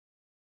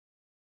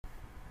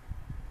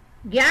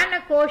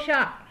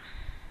Jnanakosha,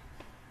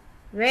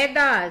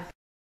 Vedas.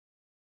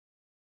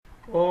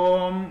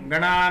 ओम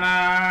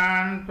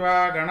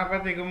गणानान्त्वा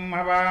गणपतिगुं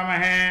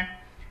हवामहे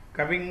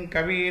कविं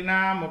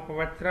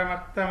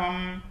कवीनामुपवस्त्रमस्तमं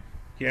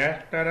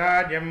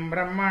ज्येष्ठराजं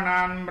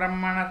ब्रह्मणान्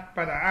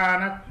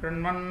ब्रह्मणस्पदान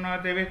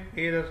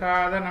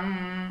शृण्वन्नोतिभिस्सीदसादनम्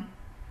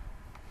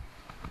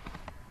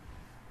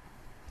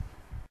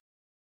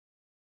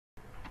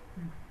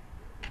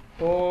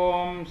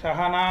ओम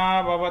सहना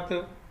भवतु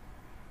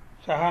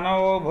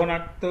सहनौ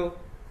भुनक्तु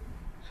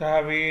सह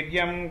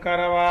वीर्यं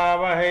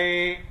करवावहै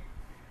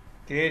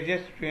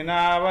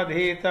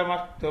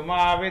तेजस्विनावधीतमस्तु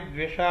मा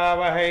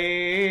विद्विषावहै।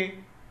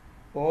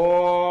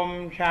 ओम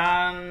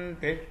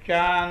शांति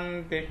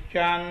शांति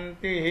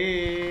शांति।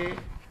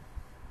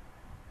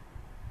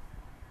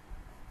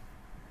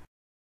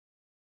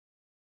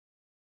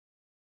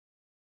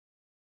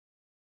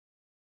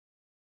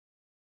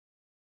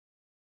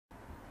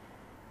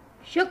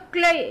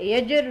 Sukla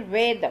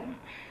Yajurveda,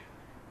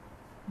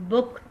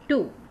 Book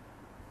 2.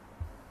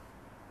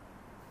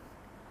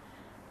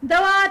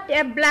 Thou art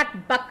a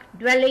black buck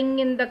dwelling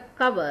in the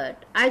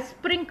covert. I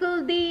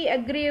sprinkle thee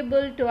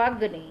agreeable to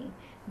Agni.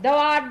 Thou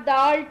art the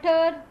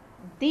altar,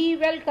 thee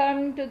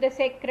welcome to the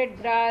sacred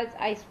grass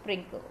I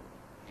sprinkle.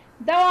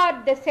 Thou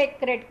art the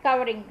sacred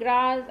covering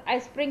grass, I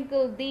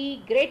sprinkle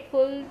thee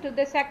grateful to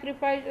the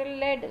sacrificial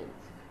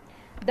ladles.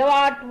 Thou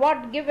art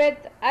what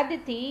giveth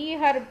Aditi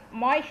her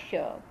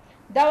moisture.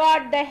 Thou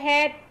art the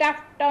hair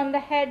tuft on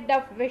the head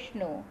of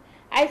Vishnu.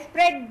 I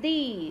spread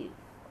thee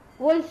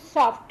wool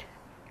soft,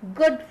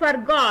 good for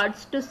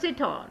gods to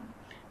sit on.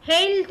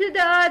 Hail to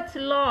the earth's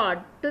Lord,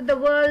 to the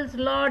world's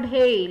Lord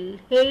hail,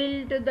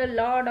 hail to the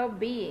Lord of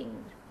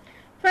beings.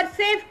 For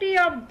safety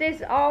of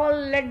this all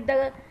let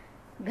the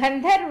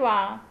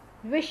Gandharva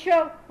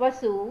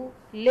Vishwavasu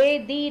lay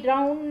thee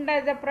round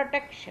as a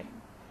protection.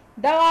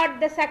 Thou art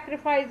the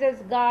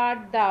sacrifice's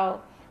god, thou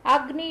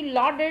Agni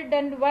lauded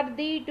and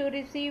worthy to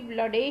receive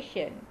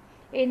laudation.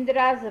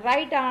 Indra's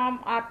right arm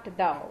art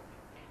thou.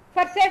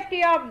 For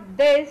safety of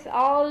this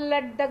all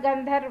let the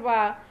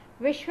Gandharva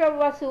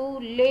Vishwavasu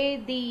lay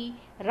thee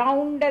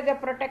round as a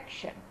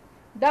protection.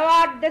 Thou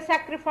art the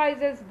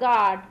sacrifice's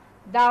god,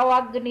 thou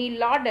Agni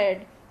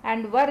lauded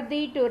and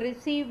worthy to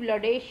receive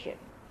laudation.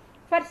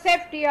 For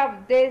safety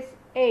of this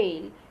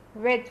ale,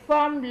 with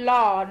firm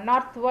law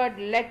northward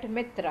let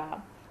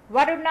Mitra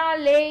Varuna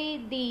lay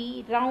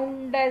thee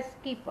round as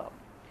keeper.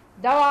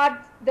 Thou art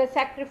the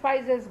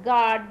sacrifice's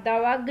god,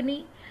 thou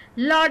Agni,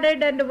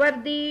 lauded and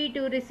worthy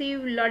to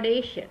receive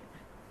laudation.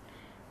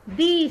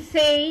 Thee,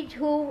 sage,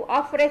 who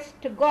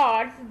offerest to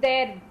gods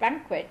their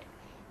banquet,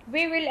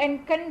 we will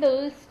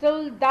enkindle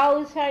till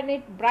thou shine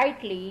it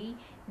brightly,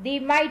 thee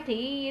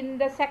mighty in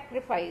the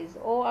sacrifice,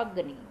 O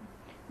Agni.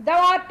 Thou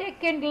art a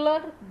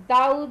kindler,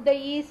 thou the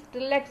east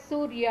let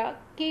Surya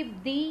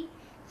keep thee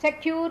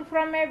secure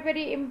from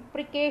every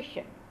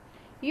imprecation.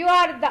 You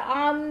are the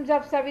arms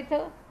of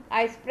Savita,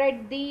 I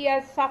spread thee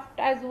as soft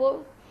as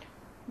wool,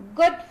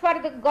 good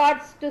for the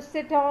gods to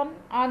sit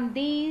on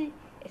thee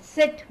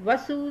sit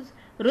Vasus,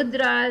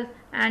 Rudras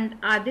and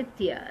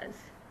Adityas.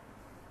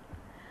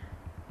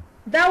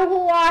 Thou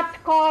who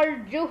art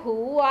called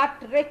Juhu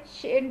art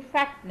rich in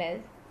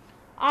fatness,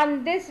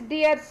 on this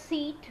dear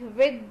seat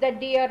with the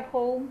dear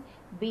home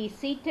be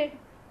seated,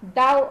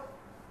 thou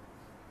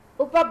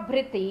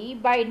Upabhriti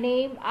by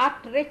name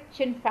art rich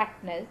in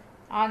fatness,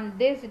 on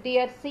this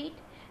dear seat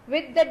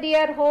with the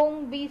dear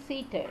home be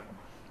seated.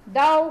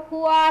 Thou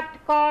who art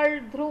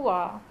called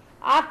Dhruva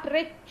art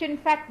rich in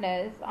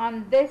fatness,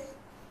 on this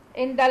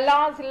in the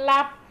law's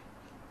lap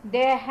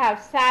they have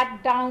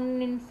sat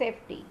down in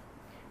safety.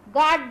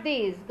 Guard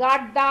these,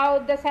 guard thou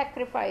the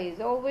sacrifice,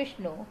 O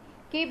Vishnu,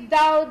 keep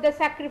thou the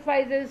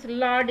sacrifice's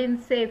Lord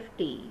in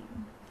safety.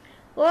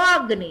 O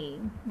Agni,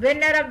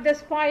 winner of the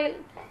spoil,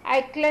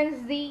 I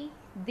cleanse thee,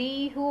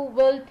 thee who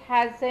wilt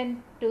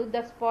hasten to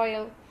the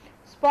spoil.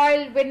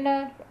 Spoil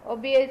winner,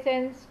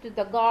 obeisance to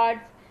the gods,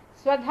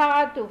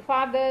 Swadha to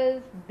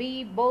fathers,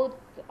 be both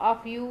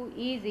of you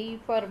easy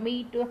for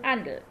me to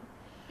handle.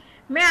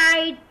 May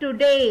I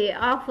today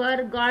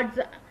offer God's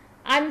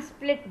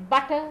unsplit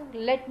butter,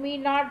 let me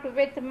not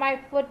with my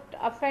foot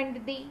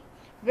offend thee.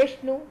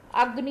 Vishnu,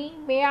 Agni,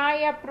 may I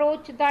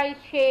approach thy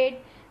shade,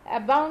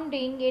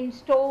 abounding in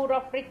store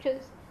of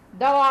riches.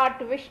 Thou art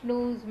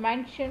Vishnu's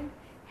mansion,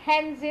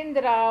 hence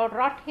Indra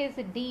wrought his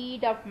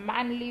deed of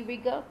manly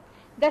vigor.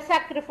 The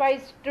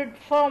sacrifice stood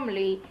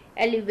firmly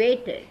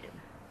elevated.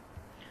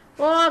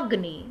 O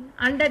Agni,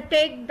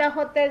 undertake the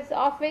Hota's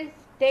office,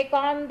 take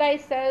on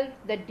thyself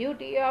the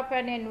duty of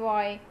an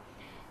envoy.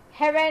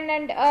 Heaven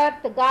and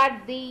earth guard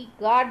thee,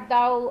 guard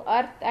thou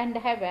earth and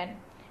heaven.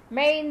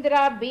 May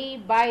Indra be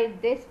by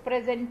this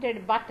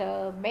presented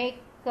butter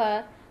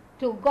maker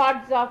to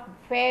gods of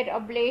fair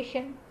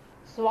oblation.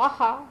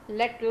 Swaha,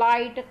 let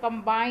light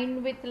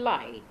combine with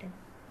light.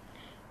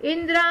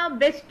 Indra,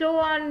 bestow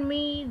on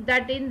me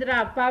that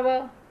Indra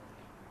power.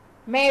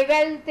 May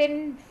wealth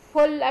in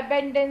full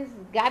abundance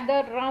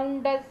gather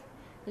round us.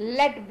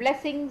 Let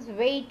blessings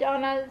wait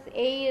on us,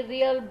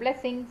 aerial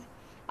blessings.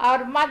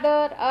 Our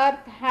mother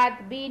earth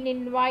hath been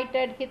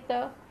invited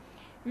hither.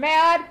 May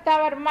earth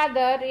our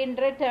mother in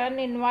return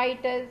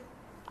invite us.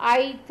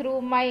 I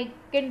through my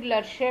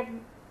kindlership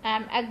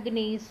am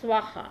Agni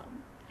Swaha.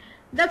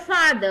 The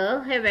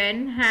Father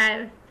heaven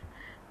hath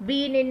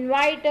been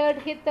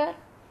invited hither.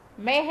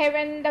 May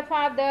heaven the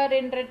Father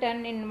in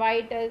return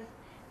invite us.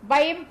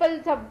 By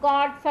impulse of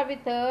God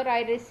Savitar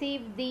I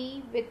receive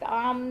thee with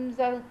arms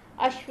of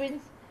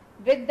Ashwins,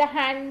 with the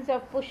hands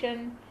of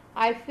Pushan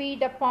I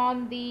feed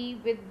upon thee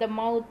with the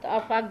mouth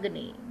of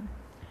Agni.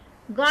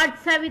 God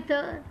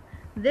Savitar,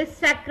 this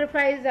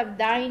sacrifice of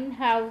thine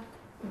have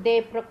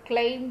they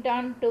proclaimed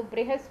unto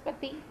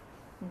Brihaspati,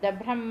 the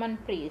Brahman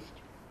priest.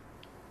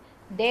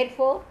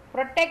 Therefore,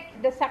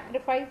 protect the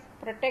sacrifice,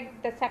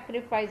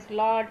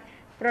 Lord,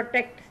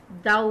 protect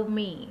thou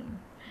me.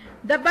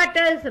 The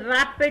butter's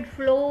rapid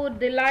flow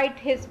delight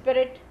his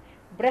spirit.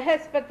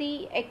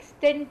 Brihaspati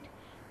extend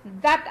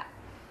that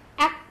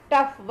act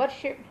of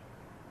worship.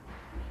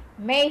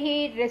 May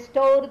he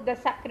restore the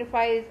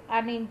sacrifice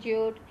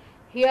uninjured.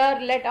 Here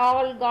let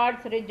all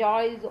gods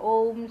rejoice.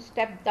 Om,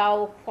 step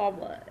thou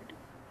forward.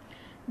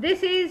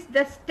 This is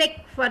the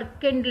stick for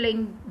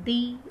kindling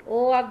thee,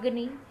 O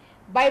Agni.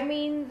 By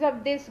means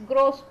of this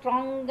grow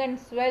strong and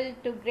swell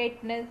to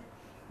greatness.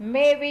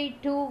 May we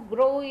too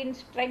grow in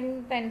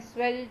strength and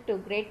swell to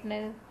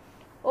greatness.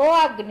 O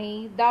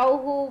Agni, thou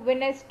who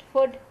winnest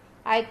food,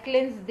 I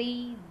cleanse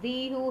thee,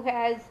 thee who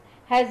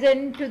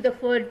hasn't to the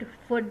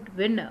food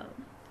winner.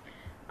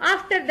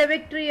 After the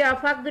victory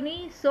of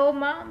Agni,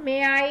 Soma,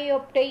 may I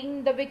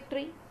obtain the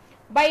victory.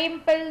 By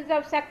impulse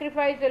of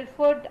sacrificial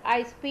food,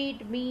 I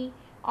speed me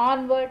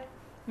onward.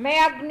 May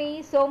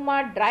Agni,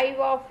 Soma drive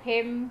off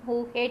him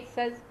who hates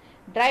us,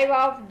 drive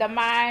off the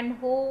man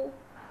who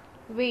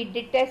we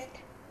detest.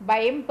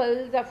 By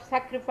impulse of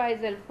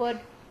sacrificial food,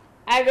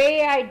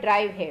 away I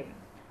drive him.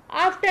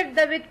 After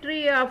the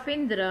victory of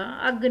Indra,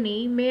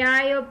 Agni, may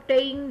I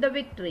obtain the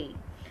victory.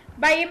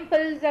 By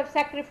impulse of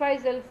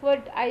sacrificial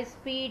food, I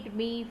speed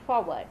me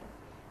forward.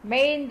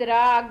 May Indra,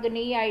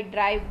 Agni, I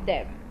drive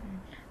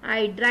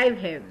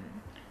him.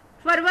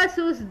 For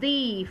Vasu's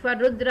thee, for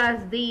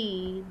Rudra's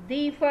thee,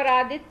 thee for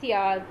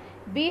Adityas,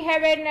 be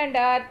heaven and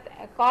earth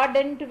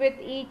accordant with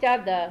each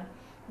other.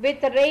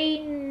 With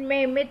rain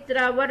may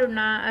Mitra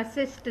Varuna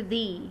assist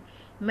thee.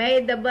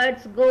 May the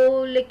birds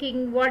go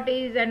licking what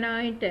is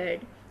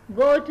anointed.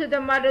 Go to the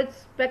Marut's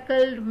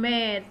speckled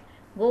mares,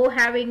 go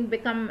having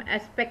become a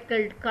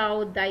speckled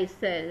cow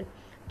thyself.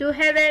 To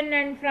heaven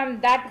and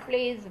from that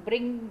place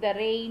bring the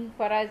rain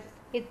for us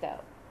hither.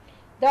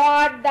 Thou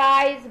art the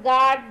eyes,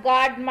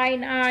 guard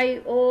mine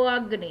eye, O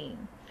Agni.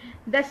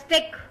 The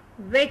stick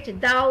which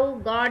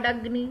thou, God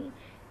Agni,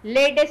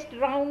 laidest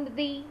round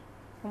thee,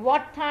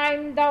 what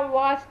time thou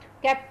wast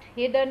kept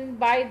hidden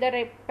by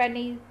the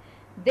pennies,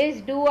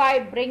 this do I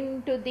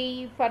bring to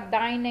thee for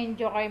thine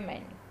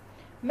enjoyment.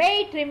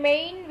 May it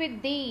remain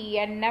with thee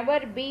and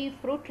never be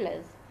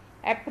fruitless.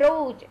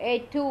 Approach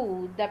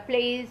to the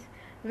place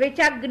which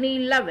Agni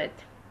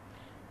loveth.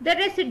 The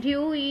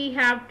residue ye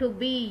have to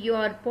be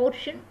your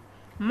portion,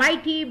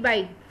 mighty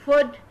by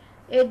foot,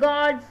 ye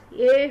gods,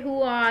 ye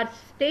who are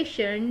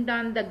stationed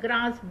on the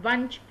grass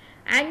bunch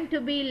and to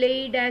be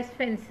laid as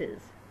fences.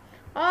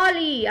 All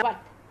ye of earth,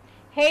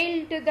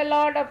 hail to the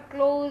Lord of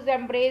close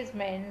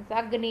embracements,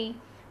 Agni,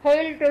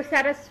 hail to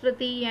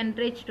Saraswati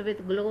enriched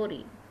with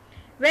glory.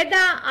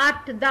 Veda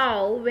art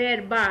thou,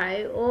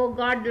 whereby, O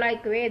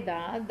godlike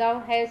Veda, thou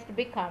hast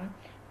become.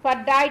 For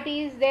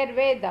deities their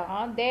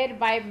Veda,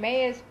 thereby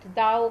mayest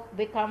thou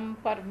become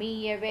for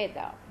me a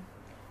Veda.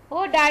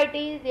 O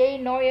deities, ye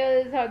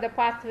knowers of the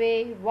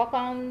pathway, walk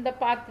on the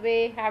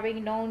pathway,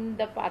 having known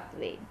the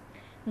pathway.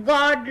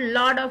 God,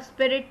 Lord of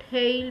Spirit,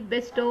 hail,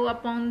 bestow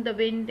upon the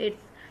wind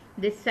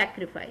this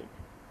sacrifice.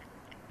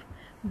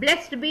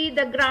 Blessed be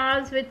the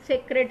grass with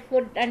sacred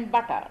food and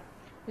butter.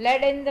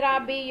 Let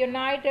Indra be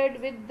united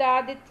with the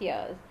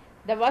Adityas,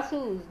 the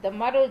Vasus, the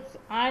Maruts,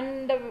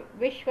 and the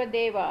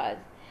Vishwadevas.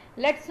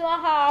 Let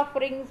Swaha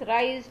offerings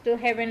rise to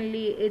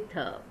heavenly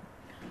ether.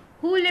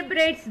 Who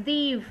liberates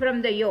thee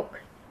from the yoke?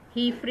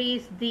 He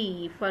frees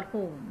thee for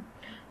whom?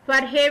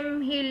 For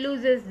him he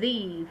loses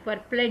thee for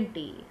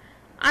plenty.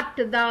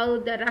 Art thou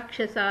the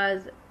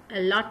Rakshasas'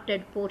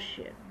 allotted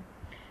portion.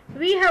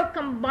 We have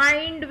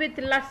combined with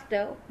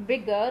luster,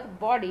 vigor,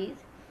 bodies.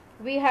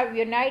 We have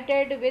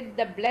united with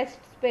the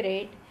blessed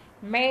spirit.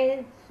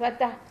 May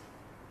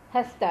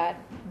Swatahastar,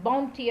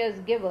 bounteous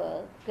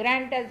giver,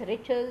 grant us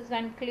riches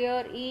and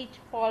clear each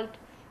fault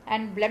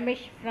and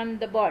blemish from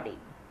the body.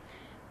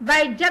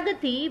 By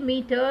Jagati,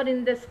 meter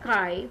in the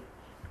sky,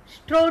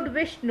 strode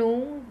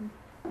Vishnu,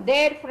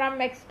 therefrom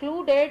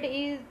excluded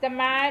is the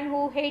man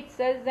who hates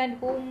us and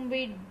whom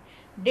we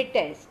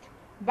detest.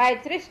 By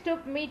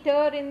Tristup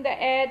meter in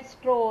the air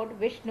strode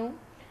Vishnu,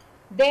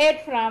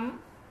 therefrom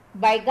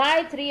by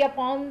Gayatri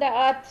upon the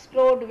earth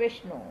strode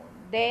Vishnu,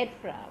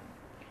 therefrom.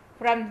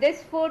 From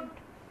this food,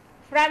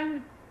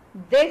 from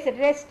this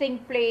resting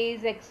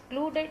place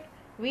excluded,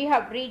 we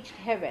have reached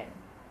heaven.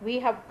 We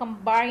have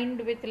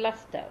combined with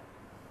luster.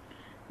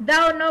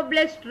 Thou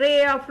noblest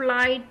ray of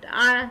light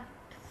art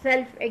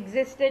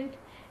self-existent,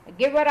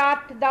 giver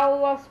art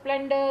thou of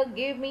splendor,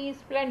 give me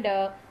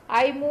splendor,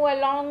 I move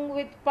along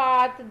with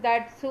path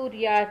that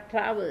Surya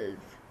travels.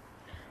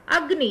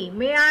 Agni,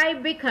 may I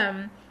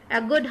become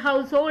a good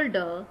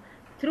householder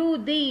through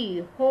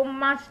thee, home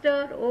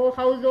master, O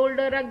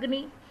householder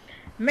Agni.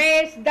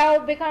 Mayst thou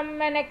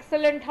become an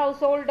excellent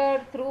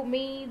householder through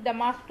me, the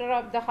master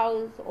of the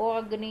house, O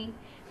Agni.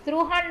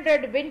 Through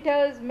 100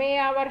 winters may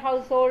our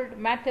household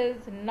matters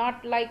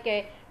not like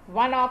a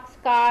one-ox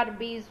car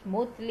be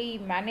smoothly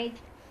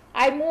managed.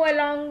 I move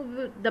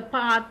along the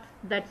path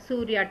that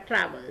Surya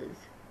travels.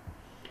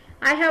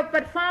 I have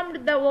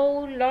performed the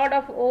vow, Lord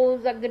of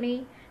O's,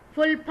 Agni.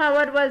 Full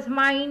power was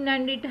mine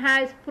and it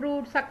has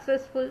proved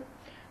successful.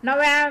 Now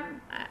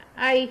am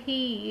I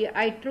he,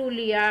 I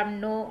truly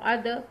am no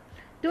other.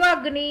 To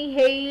Agni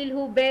hail,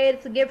 who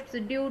bears gifts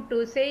due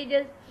to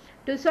sages.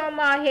 To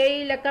Soma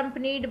hail,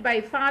 accompanied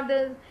by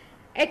fathers.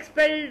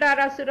 Expelled are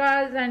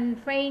asuras and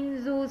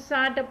fiends who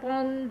sat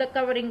upon the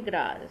covering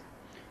grass.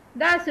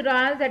 The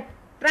asuras,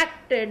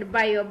 attracted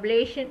by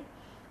oblation,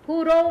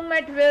 who roam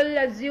at will,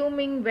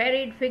 assuming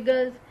varied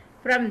figures.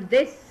 From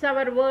this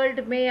our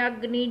world may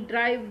Agni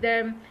drive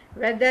them,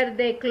 whether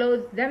they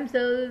clothe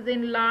themselves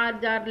in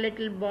large or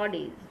little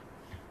bodies.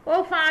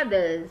 O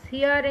fathers,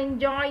 here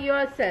enjoy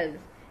yourselves.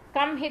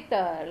 Come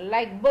hither,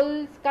 like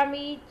bulls come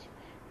each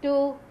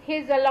to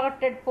his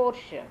allotted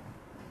portion.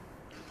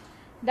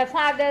 The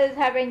fathers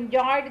have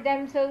enjoyed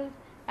themselves,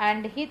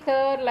 and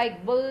hither,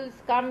 like bulls,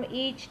 come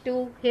each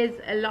to his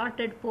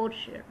allotted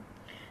portion.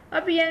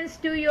 Obedience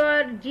to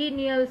your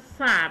genial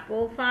sap,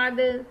 O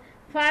fathers.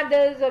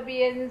 Fathers,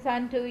 obedience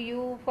unto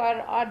you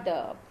for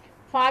order.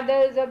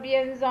 Fathers,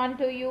 obedience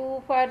unto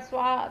you for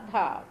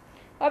swadha.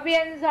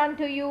 Obedience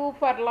unto you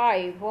for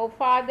life, O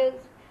fathers.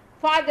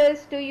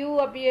 Fathers, to you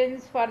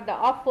obedience for the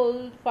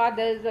awful.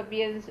 Fathers,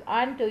 obedience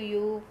unto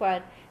you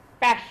for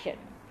passion.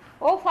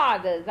 O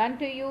fathers,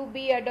 unto you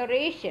be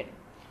adoration.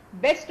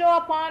 Bestow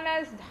upon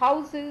us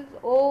houses,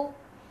 O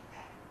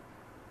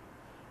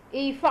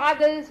ye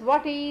fathers,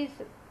 what is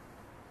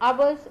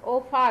ours,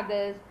 O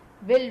fathers,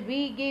 will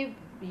we give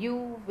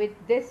you with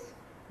this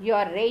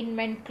your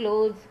raiment,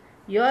 clothes,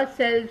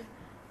 yourselves,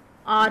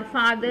 or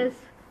fathers?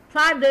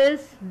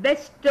 Fathers,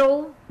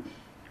 bestow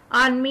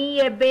on me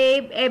a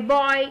babe, a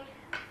boy,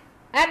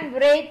 and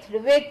wreathed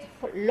with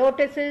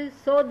lotuses,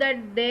 so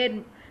that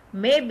there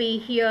may be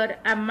here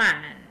a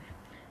man.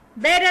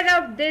 Bearer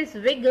of this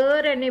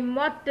vigor and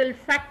immortal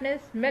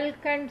fatness, milk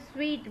and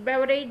sweet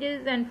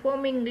beverages and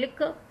foaming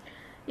liquor,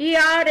 ye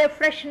are a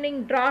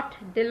freshening draught,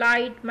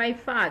 delight, my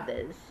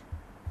fathers.